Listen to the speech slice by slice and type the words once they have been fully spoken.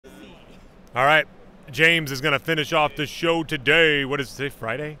All right, James is going to finish off the show today. What is today,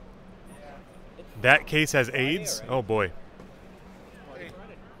 Friday? That case has AIDS? Oh, boy.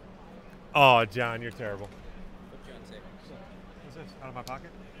 Oh, John, you're terrible. What's this, out of my pocket?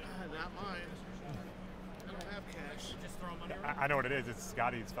 Not mine. I don't have cash. Just throw them under. I know what it is. It's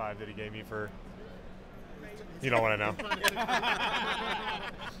Scotty's 5 that he gave me for... You don't want to know.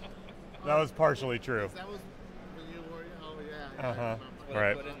 That was partially true. That was when you were, oh yeah. Uh-huh. All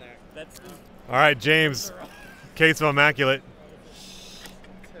right. That's All right, James. Case of Immaculate.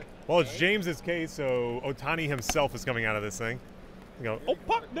 Well, it's James's case, so Otani himself is coming out of this thing. You go, oh,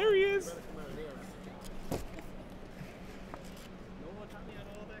 pop, there he is.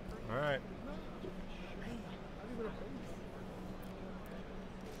 All right.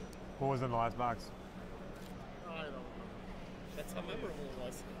 What was in the last box? I don't know. how memorable it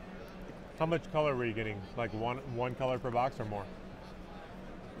was. How much color were you getting? Like one color per box or more?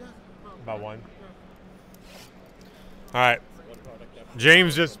 Yeah, About one? All right.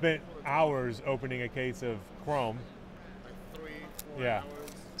 James just spent hours opening a case of Chrome. like 3-4 Yeah. hours.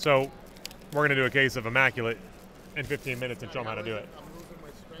 So we're going to do a case of Immaculate in 15 minutes and show him how to do it. I'm losing my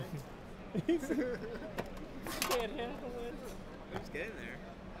strength. Can't handle it. It's getting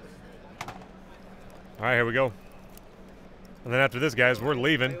there. All right, here we go. And then after this, guys, we're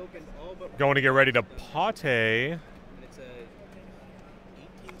leaving. I opened all but Going to get ready to pate. and it's a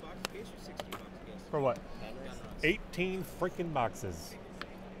 18 box case or 16 box case. For what? Gun runs. 18 freaking boxes.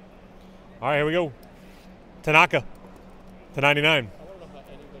 All right, here we go. Tanaka to 99. I don't know how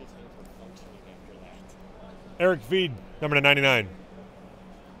anybody's hands were functioning after that. Eric Feed, number to 99.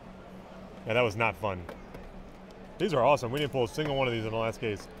 Yeah, that was not fun. These are awesome. We didn't pull a single one of these in the last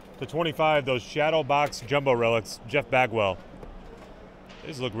case. To 25, those Shadow Box Jumbo Relics, Jeff Bagwell.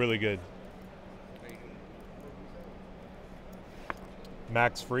 These look really good.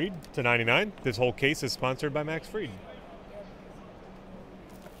 Max Fried to 99. This whole case is sponsored by Max Fried.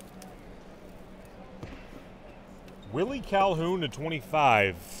 Willie Calhoun to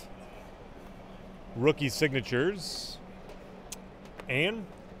 25. Rookie signatures. And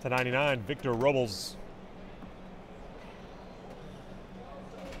to 99, Victor Robles.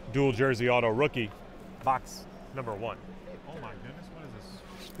 Dual jersey auto rookie. Box number 1. Oh my goodness, what is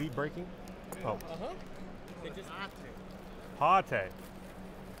this? Speed braking? Oh, They just pate.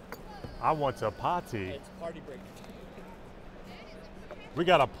 I want to pate. it's party break. We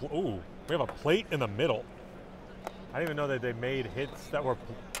got we have a plate in the middle. I didn't even know that they made hits that were.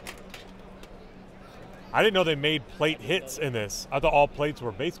 I didn't know they made plate hits in this. I thought all plates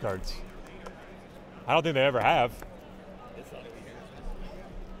were base cards. I don't think they ever have.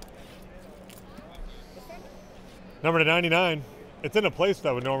 Number to 99. It's in a place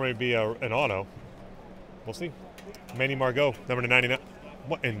that would normally be an auto. We'll see. Manny Margot, number to 99.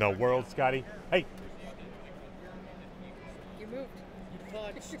 What in the world, Scotty? Hey. You moved. You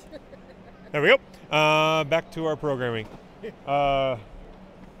punched. There we go. Back to our programming.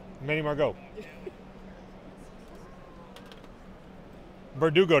 Manny Margot.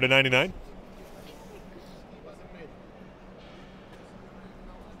 Verdugo to 99.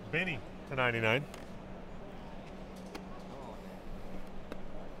 Benny to 99.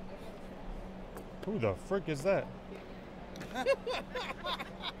 Who the frick is that?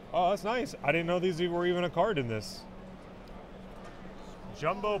 Oh, that's nice. I didn't know these were even a card in this.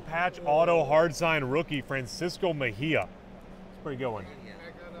 Jumbo Patch Auto Hard Sign Rookie Francisco Mejia. It's a pretty good one. I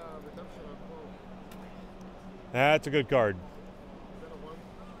got a redemption on quote. That's a good card. Is that a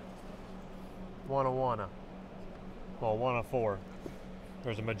 1? One. Well, 1 of 4.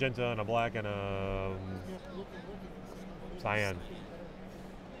 There's a magenta and a black and a cyan.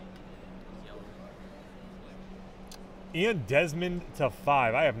 Ian Desmond to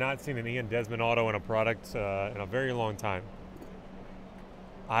 5. I have not seen an Ian Desmond auto in a product in a very long time.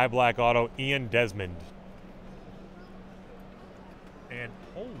 Eye black auto, Ian Desmond. And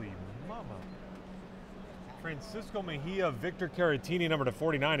holy mama. Francisco Mejia, Victor Caratini, number to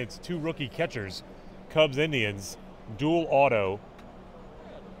 49. It's 2 rookie catchers. Cubs Indians, dual auto.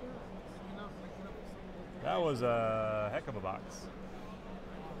 That was a heck of a box.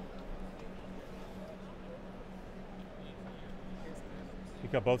 You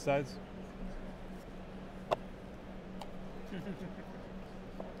cut both sides?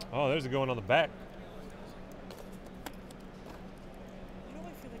 Oh, there's a going on the back. You know,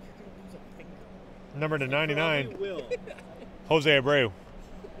 I feel like you're going to lose a finger. Number to 99, Probably will. Jose Abreu.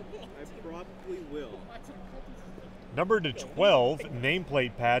 I probably will. Number to 12,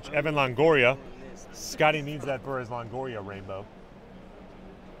 nameplate patch, Evan Longoria. Scotty needs that for his Longoria rainbow.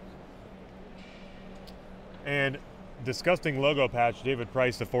 And disgusting logo patch, David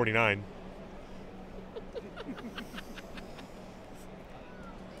Price to 49.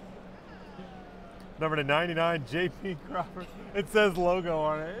 Number to 99, J.P. Crawford. It says logo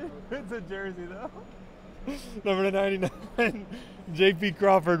on it. It's a jersey, though. Number to 99, J.P.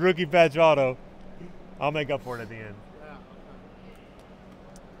 Crawford, rookie patch auto. I'll make up for it at the end.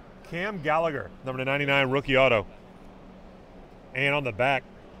 Cam Gallagher, number to 99, rookie auto. And on the back,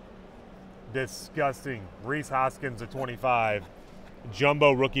 disgusting. Reese Hoskins to 25,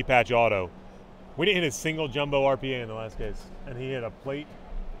 jumbo rookie patch auto. We didn't hit a single jumbo RPA in the last case, and he hit a plate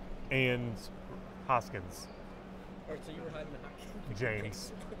and Hoskins. Or so you were hiding the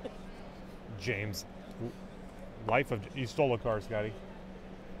James. James. Life of... You stole a car, Scotty.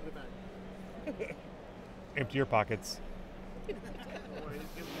 Empty your pockets.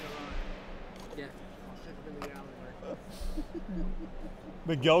 Yeah.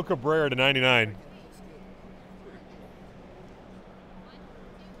 Miguel Cabrera to 99.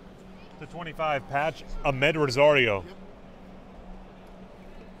 To 25, patch Ahmed Rosario.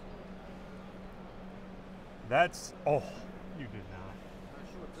 That's... Oh, you did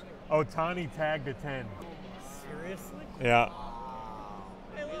not. Ohtani tagged to 10. Seriously? Yeah.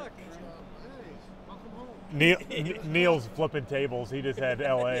 Hey, look. Neil's flipping tables. He just had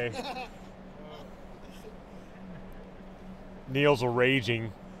LA. Neil's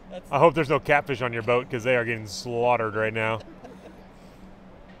raging. I hope there's no catfish on your boat because they are getting slaughtered right now.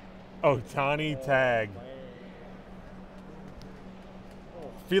 Ohtani tag.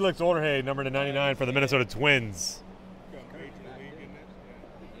 Felix Orhe, number to 99 for the Minnesota Twins.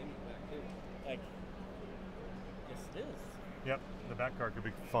 Yep, the back card could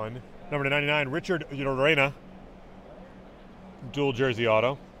be fun. Number to 99, Richard Urena. Dual jersey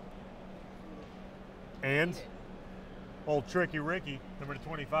auto. And old Tricky Ricky, number to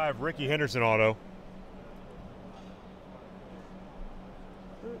 25, Ricky Henderson auto.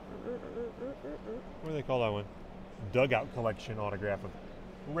 What do they call that one? Dugout collection autograph of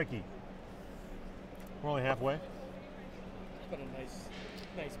Ricky. We're only halfway. It's been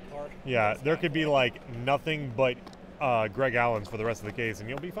a nice part. Yeah, there could be like nothing but Greg Allen's for the rest of the case, and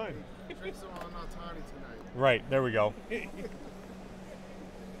you'll be fine. Drink some on Ohtani tonight. Right, there we go.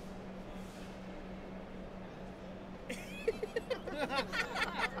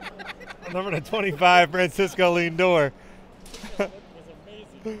 Number to 25, Francisco Lindor. That was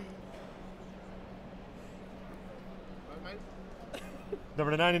amazing.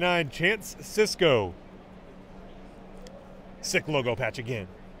 Number to 99, Chance Cisco. Sick logo patch again.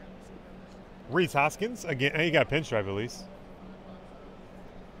 Reese Hoskins again. Hey, you got a pinstripe at least.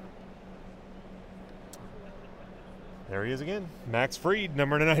 There he is again. Max Fried,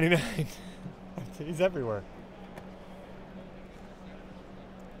 number to 99. He's everywhere.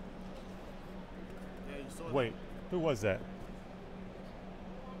 Wait, who was that?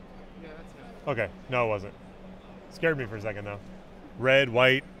 Yeah, that's him. Okay, no, it wasn't. Scared me for a second though. Red,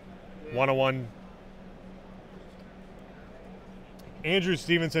 white, 101. Andrew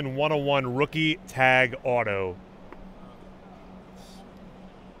Stevenson, 101 rookie tag auto.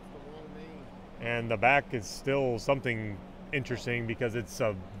 The wrong name. And the back is still something interesting because it's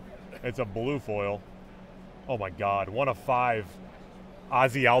a blue foil. Oh my God, 1 of 5.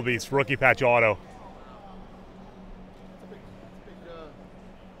 Ozzy Albies rookie patch auto.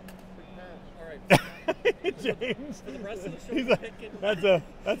 James, For the rest of the show, he's we're a, picking. that's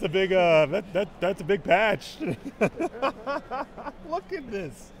a big that's a big patch. Look at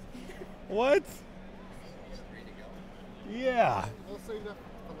this. What? Yeah. We'll save that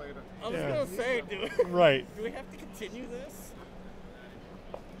for later. I was Yeah. gonna say, Right. do we have to continue this?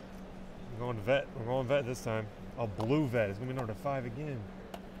 We're going vet. We're going vet this time. A blue vet. It's gonna be number 5 again.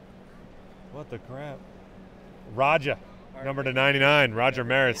 What the crap? Raja, number to 99. Roger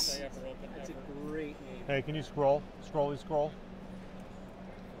Maris. That's a great name. Hey, can you scroll? Scroll.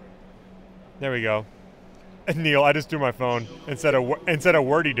 There we go. Neil, I just threw my phone instead of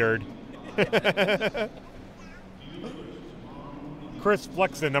wordy dirt. Chris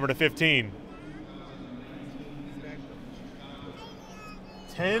Flexen, number to 15.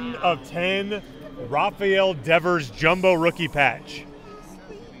 10 of 10, Rafael Devers jumbo rookie patch.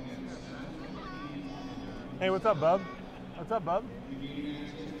 Hey, what's up, bub? What's up, bub?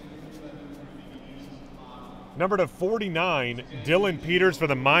 Number to 49, Dylan Peters for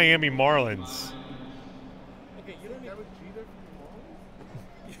the Miami Marlins. Okay, you don't need.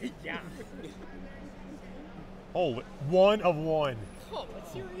 Yeah. Holy, 1 of 1. Oh,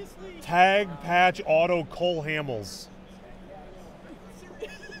 seriously? Tag patch auto Cole Hamels. We're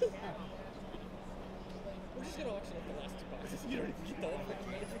just gonna auction up the last 2 boxes. You don't even get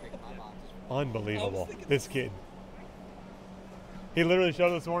the Unbelievable. This kid. He literally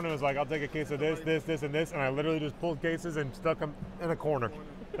showed this morning and was like, I'll take a case of this, and this. And I literally just pulled cases and stuck them in a corner.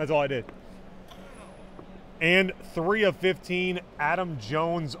 That's all I did. And 3 of 15, Adam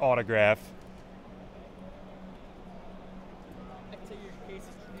Jones autograph. I tell you, your case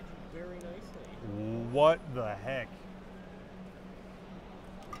is treated you very nicely. What the heck?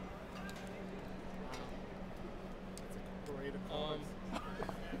 Parade of cards.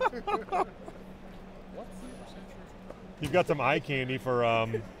 You've got some eye candy for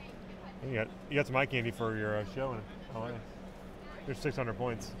you got some eye candy for your show in LA. There's 600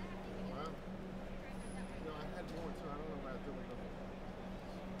 points. Wow. No, I had more too. I don't know why I did like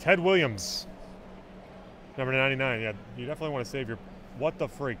that. Ted Williams, number 99. Yeah, you definitely want to save your. What the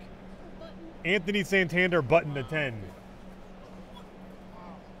freak? Anthony Santander, button to 10.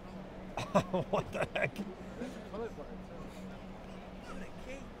 What the heck?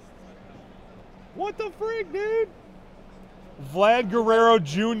 What the freak, dude? Vlad Guerrero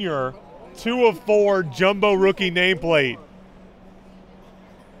Jr., 2 of 4, jumbo rookie nameplate.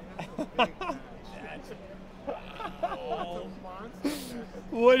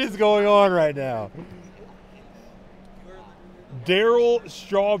 What is going on right now? Daryl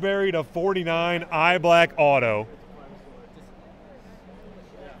Strawberry to 49, eye black auto.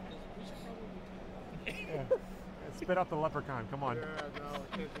 Yeah. Spit out the leprechaun, come on. Yeah, no,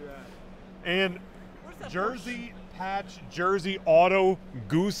 I can't do that. And jersey patch, jersey auto,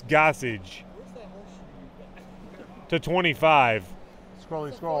 Goose Gossage to 25.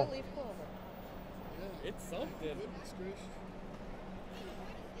 Scrolly scroll. It's something.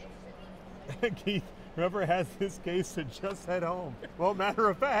 Keith, whoever has this case should just head home. Well, matter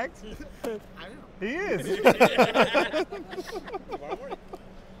of fact, I know. he is.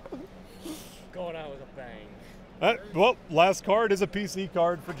 Going out with a bang. Well, last card is a PC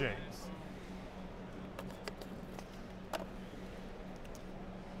card for James.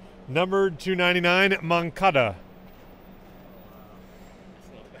 Number 299, Moncada.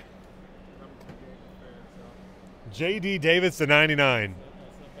 J.D. Davis to 99.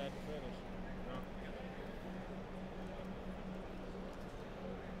 That's not bad to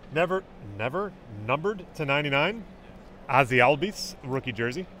finish. Never numbered to 99. Ozzy Albies, rookie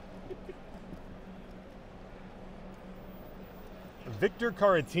jersey. Victor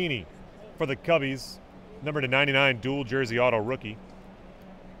Caratini for the Cubbies, number to 99, dual jersey auto rookie.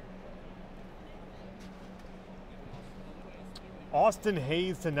 Austin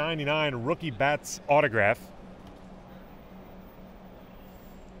Hayes to 99, rookie bats autograph.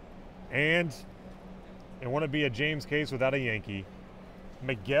 And it wouldn't be a James case without a Yankee.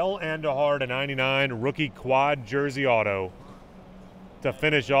 Miguel Andujar to 99, rookie quad jersey auto to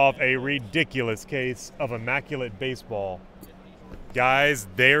finish off a ridiculous case of Immaculate baseball. Guys,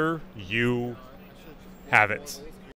 there you have it.